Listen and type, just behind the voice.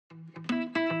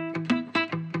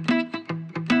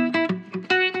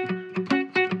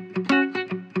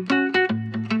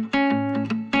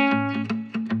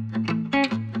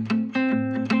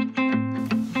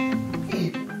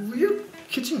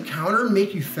corn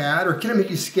make you fat or can it make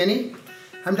you skinny?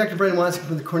 I'm Dr. Brian Wansink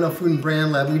from the Cornell Food and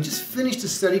Brand Lab, and we just finished a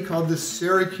study called the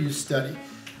Syracuse study.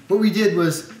 What we did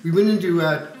was we went into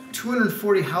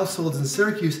 240 households in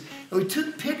Syracuse and we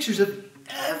took pictures of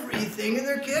everything in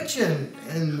their kitchen,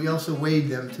 and we also weighed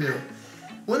them too.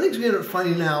 One of the things we ended up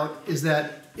finding out is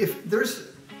that if there's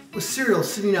a cereal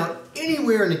sitting out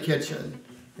anywhere in the kitchen,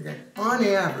 okay, on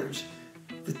average,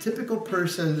 the typical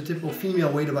person, the typical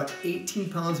female weighed about 18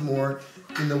 pounds more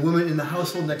than the woman in the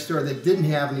household next door that didn't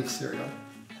have any cereal.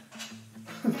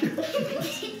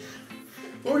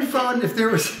 What we found, if there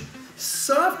was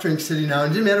soft drink sitting out, it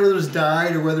didn't matter whether it was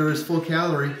diet or whether it was full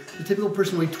calorie, the typical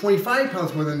person weighed 25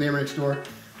 pounds more than the neighbor next door.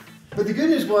 But the good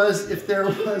news was, if there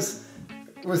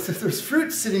was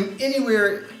fruit sitting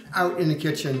anywhere out in the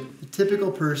kitchen, the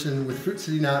typical person with fruit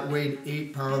sitting out weighed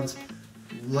 8 pounds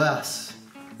less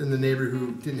than the neighbor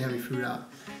who didn't have any fruit out.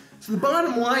 So the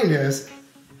bottom line is,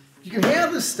 you can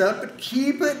have this stuff, but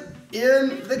keep it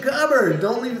in the cupboard.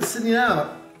 Don't leave it sitting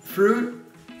out. Fruit,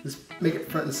 just make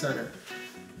it front and center.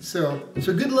 So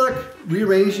good luck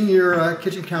rearranging your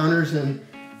kitchen counters and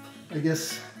I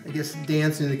guess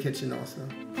dancing in the kitchen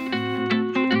also.